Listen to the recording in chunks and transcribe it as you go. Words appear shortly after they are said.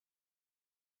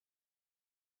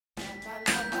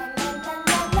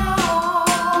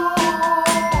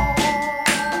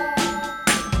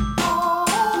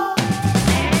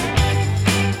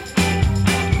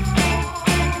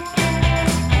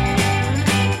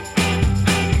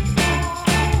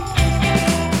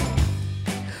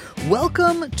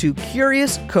Welcome to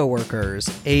Curious Coworkers,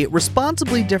 a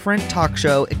responsibly different talk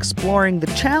show exploring the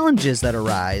challenges that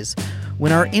arise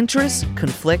when our interests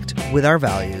conflict with our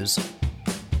values.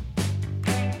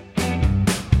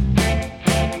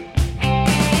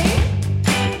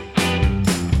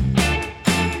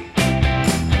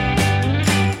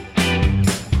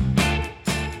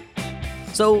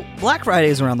 So Black Friday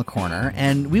is around the corner,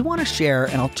 and we want to share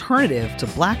an alternative to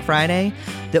Black Friday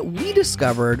that we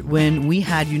discovered when we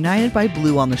had United by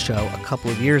Blue on the show a couple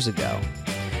of years ago.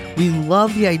 We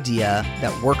love the idea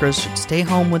that workers should stay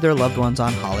home with their loved ones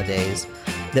on holidays,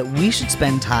 that we should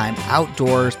spend time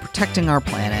outdoors protecting our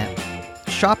planet,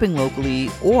 shopping locally,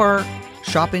 or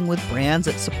shopping with brands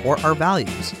that support our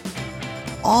values.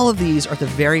 All of these are at the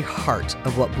very heart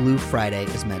of what Blue Friday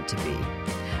is meant to be.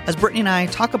 As Brittany and I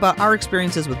talk about our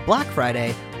experiences with Black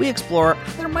Friday, we explore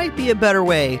how there might be a better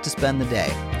way to spend the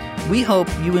day. We hope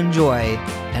you enjoy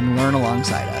and learn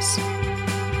alongside us.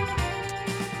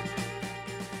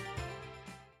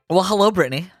 Well, hello,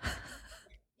 Brittany.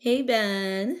 Hey,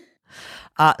 Ben.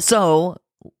 So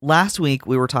last week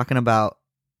we were talking about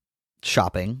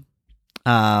shopping,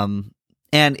 and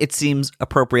it seems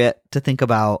appropriate to think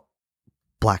about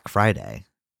Black Friday,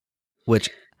 which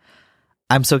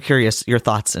I'm so curious your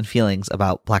thoughts and feelings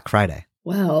about Black Friday.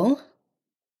 Well,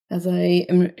 as I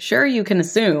am sure you can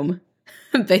assume,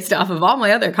 based off of all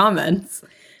my other comments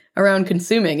around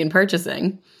consuming and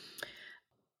purchasing,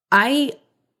 I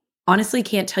honestly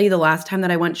can't tell you the last time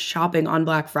that I went shopping on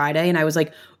Black Friday and I was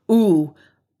like, ooh,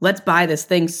 let's buy this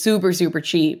thing super, super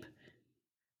cheap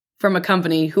from a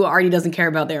company who already doesn't care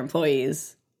about their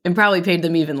employees and probably paid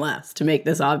them even less to make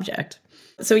this object.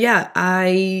 So yeah,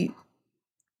 I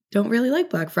don't really like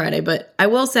Black Friday, but I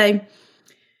will say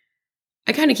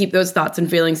I kind of keep those thoughts and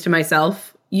feelings to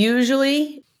myself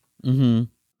usually,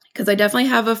 because I definitely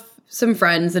have some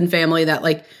friends and family that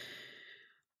like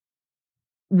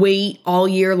wait all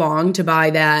year long to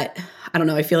buy that. I don't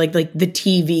know. I feel like the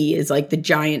TV is like the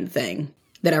giant thing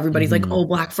that everybody's like, oh,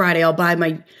 Black Friday, I'll buy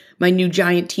my new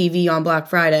giant TV on Black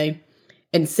Friday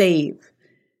and save.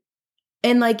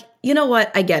 And like, you know what?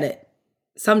 I get it.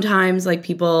 Sometimes like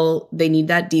people, they need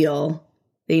that deal.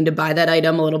 They need to buy that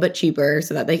item a little bit cheaper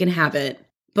so that they can have it.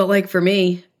 But like for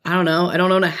me, I don't know. I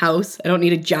don't own a house. I don't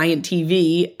need a giant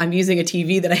TV. I'm using a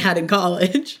TV that I had in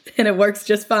college and it works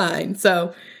just fine.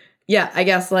 So yeah, I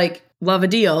guess like love a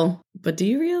deal. But do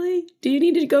you really? Do you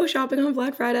need to go shopping on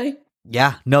Black Friday?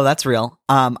 Yeah, no, that's real.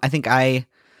 I think I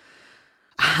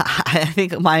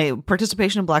think my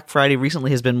participation in Black Friday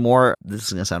recently has been more, this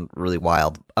is going to sound really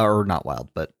wild, or not wild,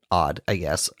 but odd, I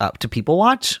guess, to people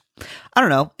watch. I don't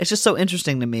know. It's just so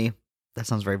interesting to me. That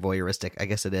sounds very voyeuristic. I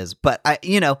guess it is. But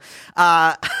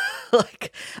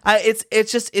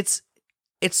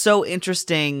it's so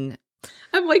interesting.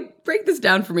 I'm like, break this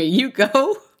down for me. You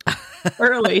go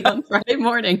early on Friday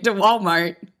morning to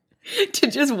Walmart to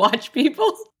just watch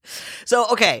people. So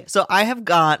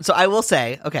I will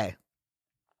say, okay.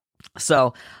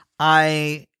 So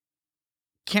I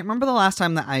can't remember the last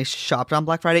time that I shopped on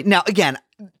Black Friday. Now, again,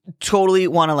 totally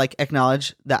want to like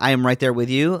acknowledge that I am right there with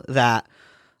you, that,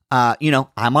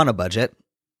 I'm on a budget.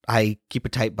 I keep a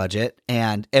tight budget.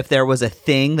 And if there was a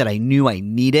thing that I knew I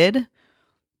needed,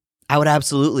 I would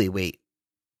absolutely wait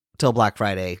till Black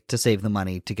Friday to save the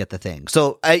money to get the thing.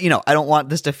 So I don't want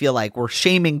this to feel like we're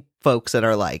shaming folks that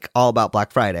are like all about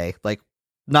Black Friday. Like,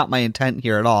 not my intent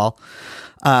here at all.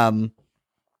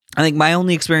 I think my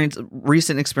only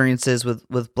recent experiences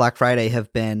with Black Friday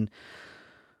have been,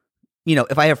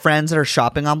 if I have friends that are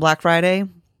shopping on Black Friday,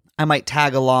 I might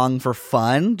tag along for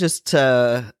fun just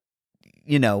to,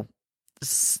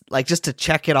 just to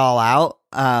check it all out.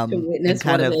 To witness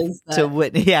what it is.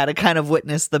 To kind of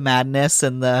witness the madness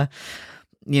and the,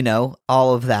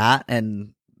 all of that,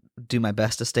 and do my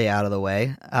best to stay out of the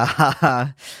way.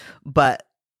 But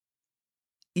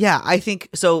yeah, I think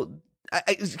so.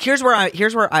 Here's where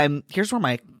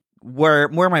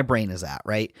my brain is at,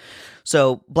 right?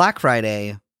 So Black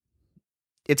Friday,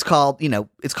 it's called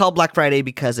Black Friday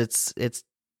because it's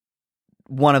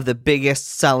one of the biggest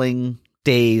selling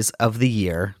days of the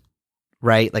year,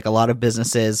 right? Like a lot of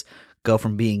businesses go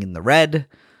from being in the red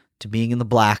to being in the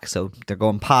black, so they're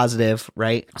going positive,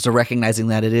 right? So recognizing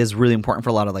that it is really important for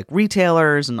a lot of like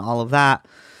retailers and all of that.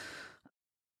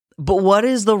 But what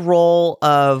is the role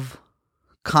of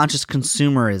conscious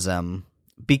consumerism?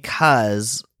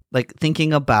 Because like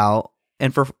thinking about,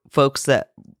 and for folks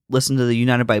that listen to the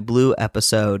United by Blue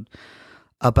episode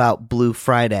about Blue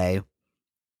Friday,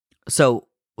 so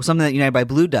something that United by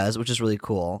Blue does, which is really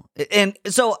cool. And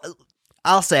so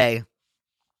I'll say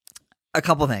a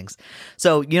couple things.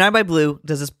 So United by Blue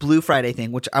does this Blue Friday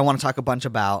thing, which I want to talk a bunch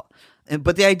about.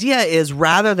 But the idea is,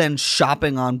 rather than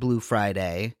shopping on Blue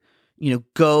Friday,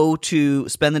 go to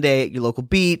spend the day at your local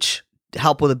beach,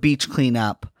 help with a beach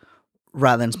cleanup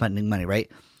rather than spending money,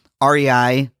 right?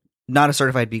 REI, not a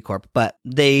certified B Corp, but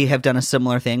they have done a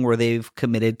similar thing where they've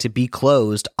committed to be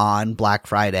closed on Black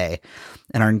Friday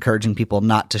and are encouraging people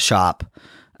not to shop,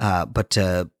 but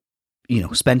to,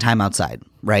 spend time outside,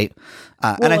 right?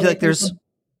 And I feel like there's...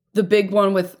 The big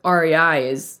one with REI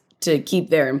is to keep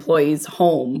their employees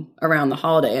home around the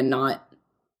holiday and not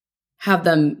have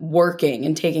them working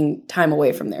and taking time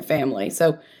away from their family.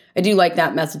 So I do like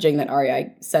that messaging that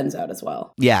REI sends out as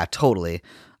well. Yeah, totally.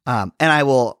 And I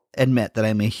will admit that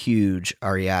I'm a huge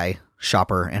REI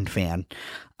shopper and fan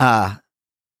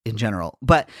in general.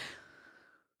 But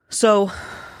so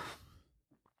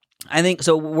I think,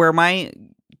 so where my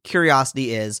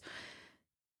curiosity is,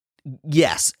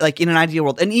 yes, like in an ideal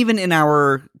world, and even in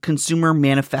our consumer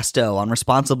manifesto on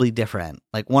Responsibly Different,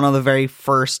 like one of the very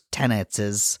first tenets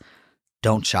is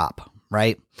don't shop,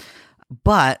 right?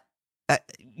 But,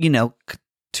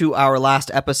 to our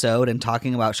last episode and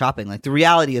talking about shopping, like the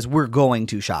reality is we're going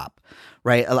to shop,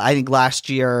 right? I think last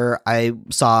year I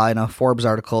saw in a Forbes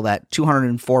article that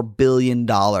 $204 billion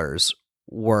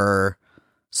were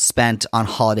spent on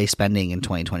holiday spending in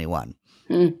 2021.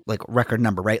 Like record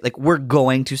number, right? Like we're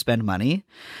going to spend money.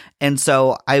 And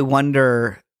so I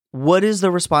wonder, what is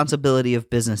the responsibility of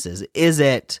businesses? Is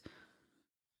it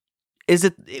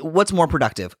what's more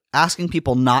productive? Asking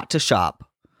people not to shop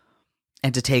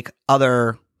and to take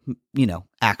other,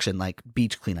 action like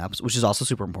beach cleanups, which is also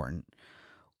super important.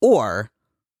 Or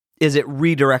is it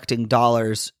redirecting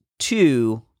dollars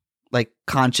to like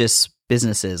conscious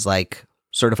businesses like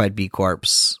certified B Corps,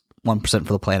 1%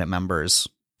 for the Planet members,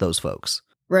 those folks?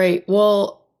 Right.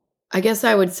 Well, I guess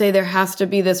I would say there has to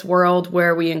be this world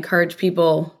where we encourage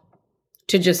people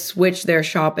to just switch their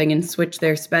shopping and switch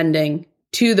their spending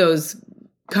to those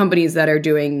companies that are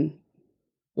doing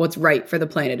what's right for the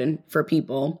planet and for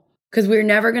people. Because we're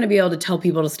never going to be able to tell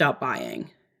people to stop buying.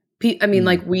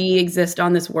 Like we exist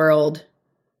on this world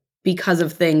because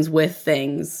of things with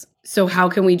things. So how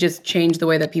can we just change the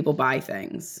way that people buy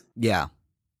things? Yeah.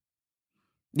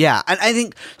 Yeah. And I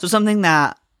think, so something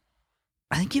that,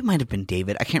 I think it might have been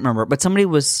David, I can't remember, but somebody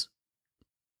was,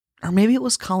 or maybe it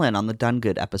was Cullen on the Done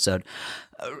Good episode.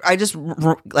 I just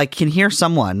can hear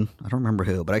someone, I don't remember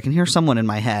who, but I can hear someone in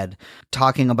my head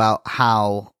talking about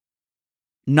how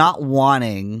not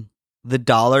wanting the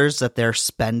dollars that they're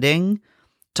spending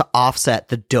to offset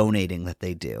the donating that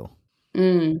they do.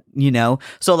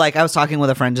 So like I was talking with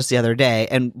a friend just the other day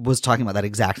and was talking about that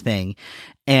exact thing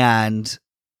and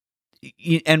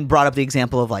brought up the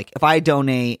example of like, if I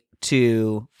donate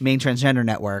to Maine Transgender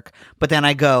Network, but then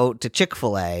I go to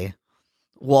Chick-fil-A,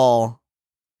 well,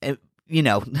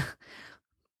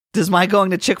 does my going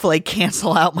to Chick-fil-A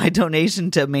cancel out my donation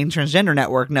to Maine Transgender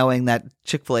Network, knowing that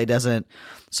Chick-fil-A doesn't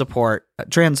support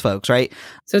trans folks, right?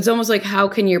 So it's almost like, how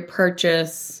can your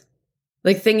purchase,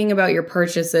 like thinking about your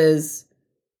purchases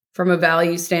from a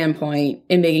value standpoint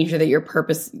and making sure that your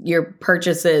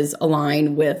purchases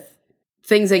align with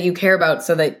things that you care about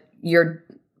so that your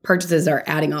purchases are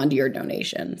adding on to your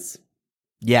donations.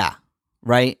 Yeah.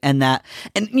 Right. And like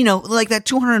that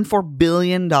 $204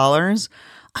 billion.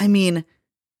 I mean,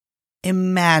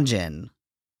 imagine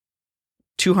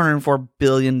 $204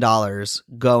 billion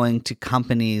going to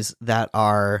companies that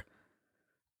are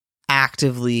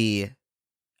actively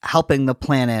helping the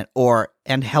planet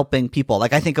and helping people.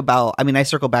 Like I think about, I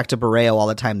circle back to Borreo all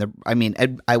the time.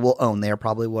 I will own they are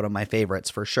probably one of my favorites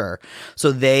for sure.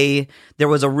 So there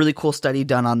was a really cool study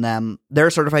done on them. They're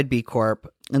a certified B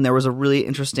Corp, and there was a really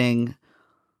interesting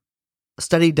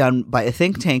study done by a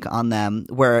think tank on them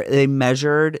where they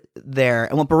measured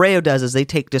and what Borreo does is they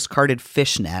take discarded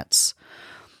fish nets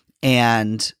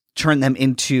and turn them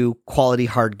into quality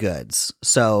hard goods.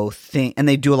 So and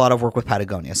they do a lot of work with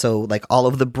Patagonia. So like all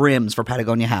of the brims for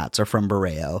Patagonia hats are from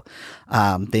Borreo.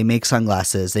 They make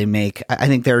sunglasses. I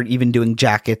think they're even doing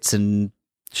jackets and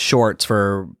shorts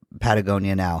for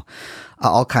Patagonia now.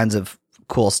 All kinds of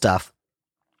cool stuff.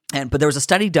 But there was a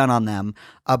study done on them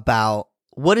about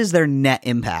what is their net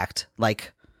impact.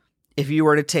 Like if you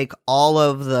were to take all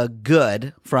of the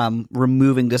good from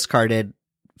removing discarded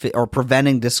or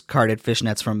preventing discarded fish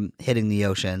nets from hitting the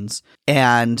oceans,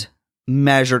 and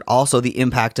measured also the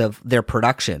impact of their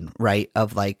production, right?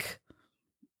 Of like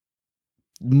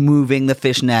moving the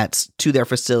fish nets to their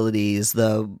facilities,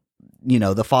 the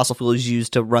fossil fuels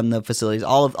used to run the facilities,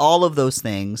 all of those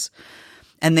things.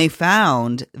 And they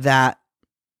found that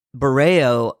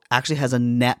Borreo actually has a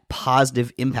net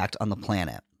positive impact on the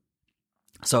planet.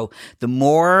 So the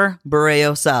more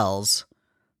Borreo sells,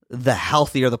 the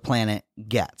healthier the planet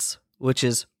gets, which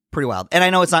is pretty wild. And I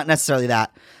know it's not necessarily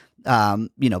that,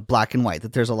 black and white,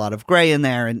 that there's a lot of gray in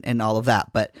there and all of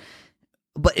that. But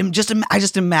I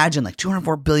just imagine like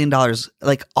 $204 billion,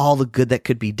 like all the good that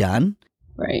could be done.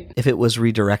 Right. If it was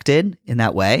redirected in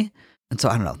that way. And so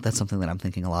I don't know. That's something that I'm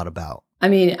thinking a lot about. I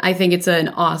mean, I think it's an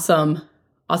awesome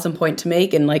point to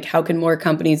make. And like, how can more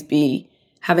companies be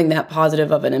having that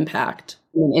positive of an impact?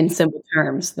 I mean, in simple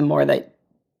terms, the more that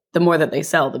they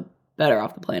sell, the better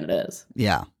off the planet is.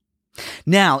 Yeah.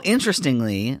 Now,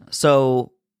 interestingly,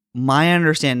 so my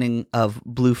understanding of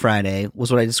Blue Friday was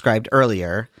what I described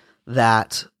earlier,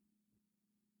 that,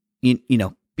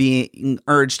 being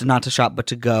urged not to shop, but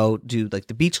to go do like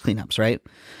the beach cleanups, right?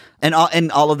 And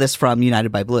all of this from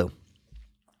United by Blue.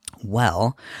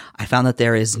 Well, I found that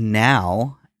there is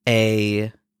now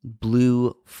a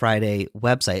Blue Friday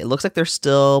website. It looks like they're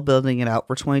still building it out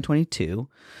for 2022,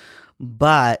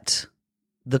 but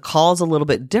the call is a little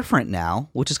bit different now,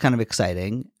 which is kind of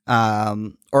exciting. I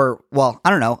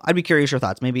don't know. I'd be curious your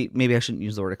thoughts. Maybe I shouldn't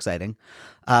use the word exciting.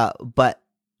 But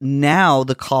now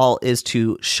the call is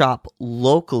to shop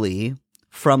locally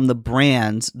from the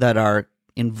brands that are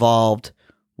involved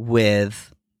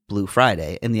with Blue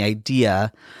Friday. And the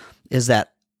idea is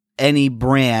that any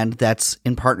brand that's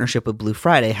in partnership with Blue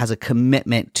Friday has a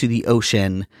commitment to the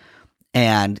ocean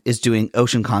and is doing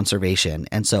ocean conservation.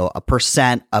 And so a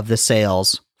percent of the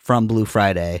sales from Blue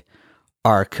Friday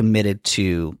are committed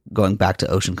to going back to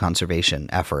ocean conservation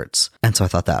efforts. And so I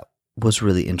thought that was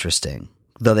really interesting,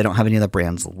 though they don't have any other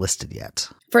brands listed yet.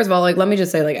 First of all, like, let me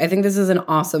just say, like, I think this is an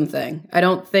awesome thing. I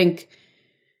don't think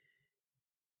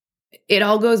it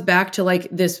all goes back to like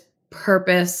this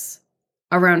purpose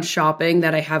around shopping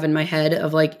that I have in my head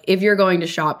of like, if you're going to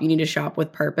shop, you need to shop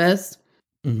with purpose.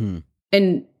 Mm-hmm.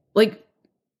 And like,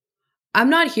 I'm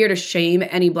not here to shame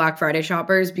any Black Friday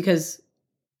shoppers, because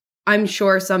I'm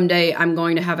sure someday I'm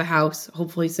going to have a house,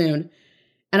 hopefully soon,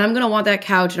 and I'm going to want that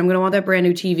couch and I'm going to want that brand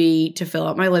new TV to fill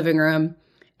out my living room.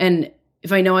 And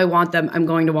if I know I want them, I'm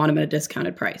going to want them at a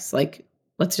discounted price. Like,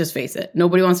 let's just face it.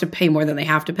 Nobody wants to pay more than they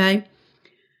have to pay.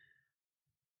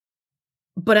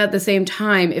 But at the same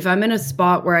time, if I'm in a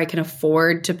spot where I can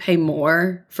afford to pay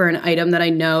more for an item that I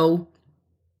know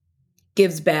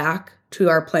gives back to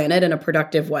our planet in a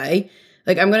productive way,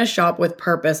 like, I'm going to shop with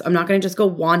purpose. I'm not going to just go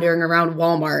wandering around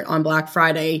Walmart on Black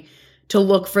Friday to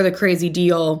look for the crazy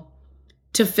deal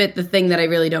to fit the thing that I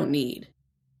really don't need.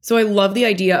 So I love the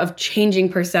idea of changing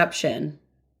perception,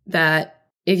 that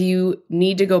if you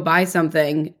need to go buy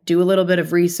something, do a little bit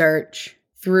of research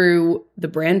through the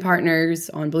brand partners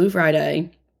on Blue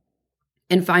Friday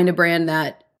and find a brand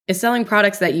that is selling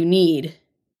products that you need,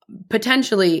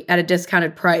 potentially at a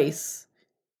discounted price,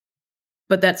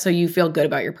 but that's so you feel good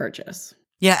about your purchase.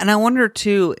 Yeah, and I wonder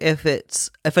too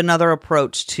if another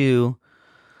approach to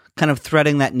kind of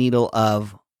threading that needle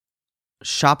of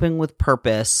shopping with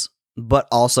purpose, but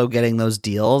also getting those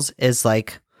deals is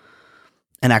like,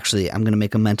 and actually I'm going to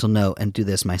make a mental note and do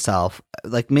this myself,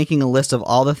 like making a list of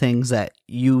all the things that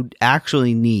you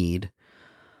actually need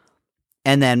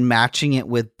and then matching it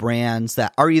with brands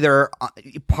that are either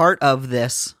part of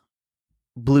this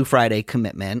Blue Friday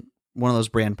commitment, one of those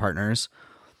brand partners,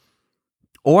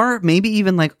 or maybe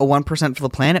even like a 1% for the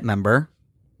Planet member,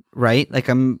 right? Like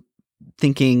I'm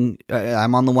thinking,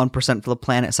 I'm on the 1% for the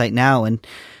Planet site now, and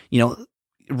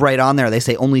right on there, they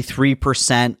say only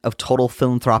 3% of total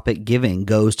philanthropic giving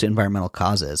goes to environmental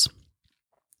causes.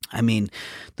 I mean,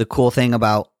 the cool thing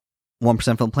about 1%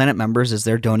 for the Planet members is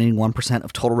they're donating 1%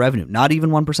 of total revenue, not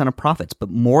even 1% of profits, but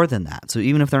more than that. So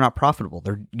even if they're not profitable,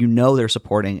 they're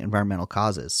supporting environmental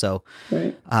causes. So,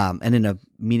 right. And in a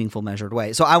meaningful, measured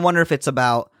way. So I wonder if it's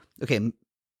about, okay,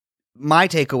 my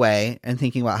takeaway and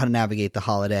thinking about how to navigate the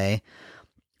holiday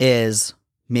is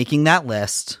making that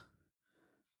list,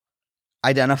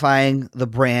 identifying the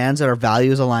brands that are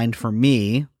values aligned for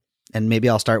me, and maybe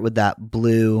I'll start with that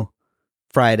Blue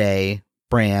Friday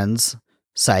brands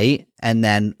site, and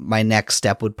then my next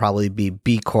step would probably be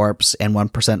B Corps and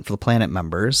 1% for the Planet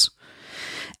members.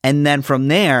 And then from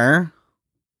there,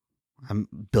 I'm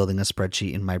building a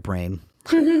spreadsheet in my brain.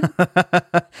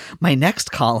 My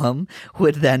next column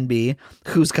would then be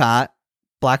who's got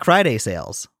Black Friday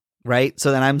sales, right?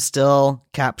 So then I'm still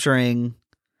capturing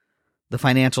the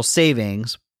financial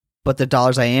savings, but the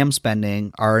dollars I am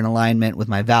spending are in alignment with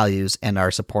my values and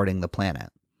are supporting the planet.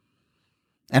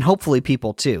 And hopefully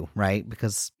people too, right?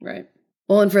 Because right.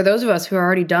 Well, and for those of us who are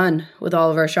already done with all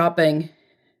of our shopping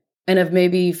and have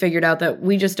maybe figured out that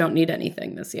we just don't need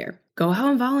anything this year, go out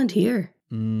and volunteer.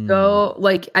 Go,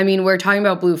 we're talking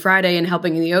about Blue Friday and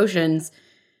helping in the oceans.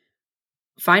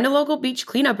 find a local beach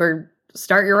cleanup or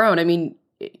start your own. I mean,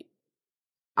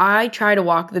 I try to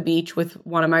walk the beach with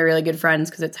one of my really good friends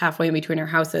because it's halfway in between our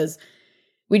houses.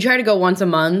 We try to go once a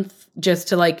month just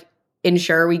to like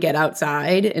ensure we get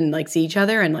outside and like see each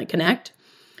other and like connect.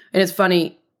 And it's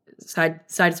funny, side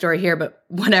story here, but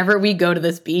whenever we go to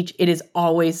this beach, it is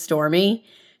always stormy.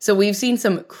 So we've seen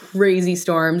some crazy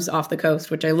storms off the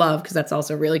coast, which I love because that's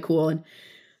also really cool. And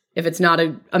if it's not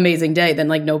an amazing day, then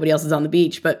like nobody else is on the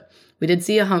beach. But we did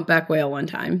see a humpback whale one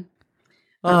time.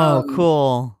 Oh,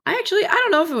 cool. I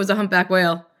don't know if it was a humpback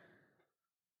whale.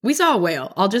 We saw a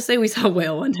whale. I'll just say we saw a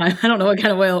whale one time. I don't know what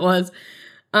kind of whale it was.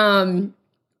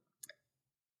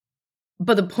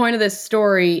 But the point of this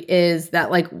story is that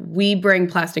like we bring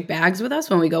plastic bags with us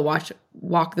when we go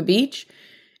walk the beach.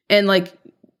 And like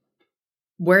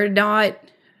we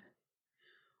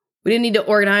didn't need to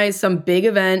organize some big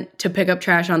event to pick up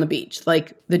trash on the beach.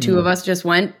 Like the two of us just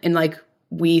went and like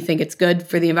we think it's good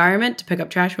for the environment to pick up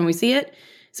trash when we see it.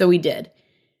 So we did.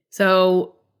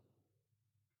 So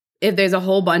if there's a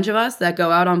whole bunch of us that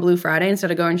go out on Blue Friday instead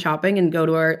of going shopping and go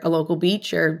to a local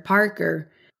beach or park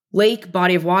or lake,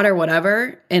 body of water,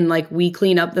 whatever, and like we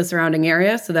clean up the surrounding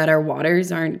area so that our waters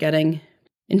aren't getting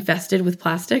infested with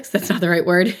plastics. That's not the right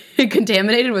word.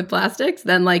 Contaminated with plastics.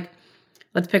 Then like,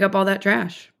 let's pick up all that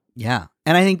trash. Yeah.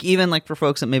 And I think even like for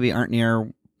folks that maybe aren't near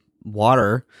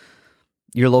water,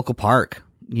 your local park,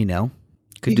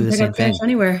 could do the same thing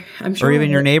anywhere. I'm sure. Or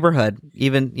even your neighborhood,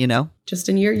 even, just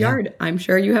in your yard. I'm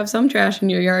sure you have some trash in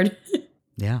your yard.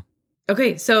 Yeah.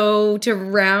 Okay. So to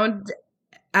round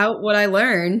out what I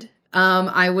learned,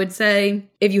 I would say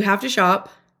if you have to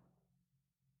shop,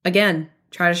 again,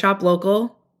 try to shop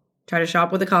local, try to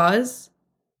shop with a cause,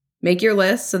 make your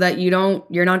list so that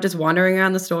you're not just wandering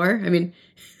around the store. I mean,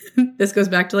 this goes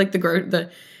back to like the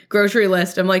grocery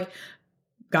list. I'm like,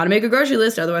 got to make a grocery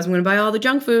list. Otherwise I'm going to buy all the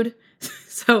junk food.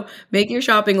 So make your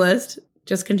shopping list.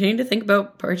 Just continue to think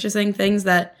about purchasing things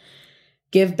that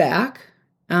give back.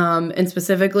 And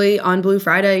specifically on Blue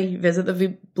Friday, visit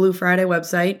the Blue Friday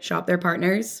website, shop their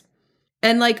partners.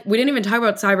 And like, we didn't even talk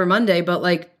about Cyber Monday, but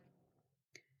like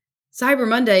Cyber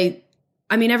Monday,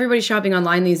 I mean, everybody's shopping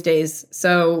online these days.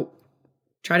 So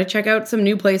try to check out some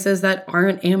new places that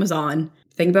aren't Amazon.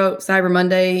 Think about Cyber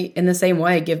Monday in the same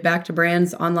way. Give back to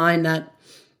brands online that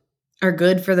are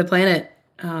good for the planet.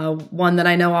 One that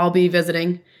I know I'll be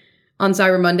visiting on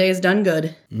Cyber Monday is Done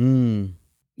Good.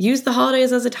 Use the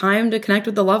holidays as a time to connect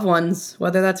with the loved ones,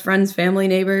 whether that's friends, family,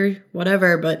 neighbor,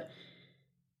 whatever, but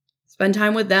spend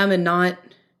time with them and not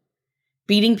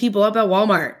beating people up at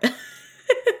Walmart.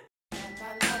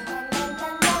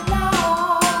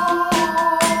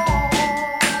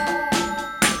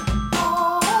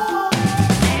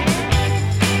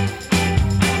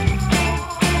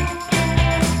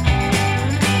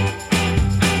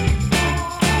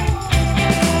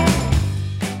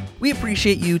 We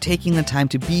appreciate you taking the time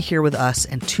to be here with us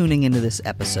and tuning into this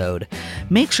episode.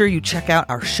 Make sure you check out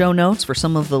our show notes for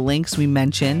some of the links we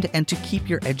mentioned and to keep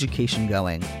your education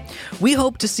going. We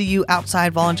hope to see you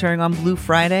outside volunteering on Blue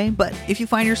Friday, but if you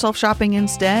find yourself shopping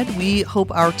instead, we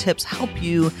hope our tips help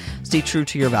you stay true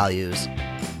to your values.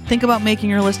 Think about making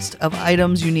your list of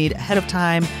items you need ahead of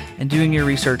time and doing your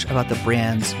research about the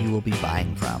brands you will be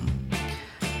buying from.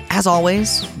 As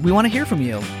always, we want to hear from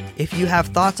you. If you have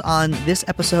thoughts on this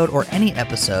episode or any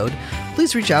episode,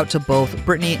 please reach out to both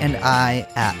Brittany and I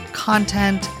at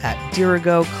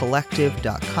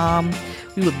content@dirigocollective.com.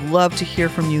 We would love to hear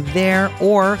from you there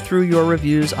or through your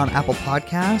reviews on Apple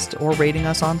Podcasts or rating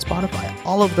us on Spotify.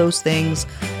 All of those things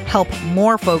help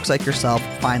more folks like yourself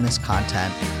find this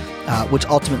content, which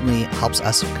ultimately helps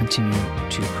us continue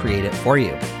to create it for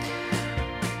you.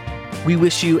 We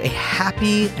wish you a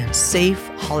happy and safe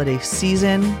holiday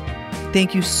season.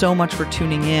 Thank you so much for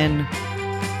tuning in.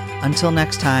 Until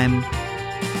next time,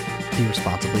 be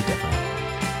responsibly different.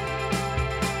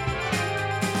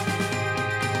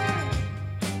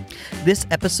 This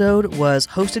episode was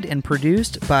hosted and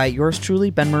produced by yours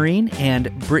truly, Ben Marine,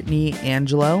 and Brittany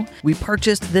Angelo. We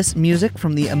purchased this music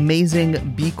from the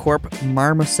amazing B Corp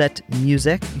Marmoset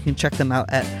Music. You can check them out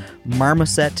at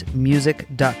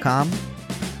marmosetmusic.com.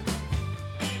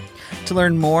 To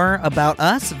learn more about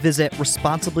us, visit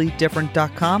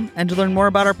responsiblydifferent.com. And to learn more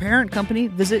about our parent company,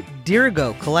 visit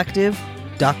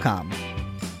dirigocollective.com.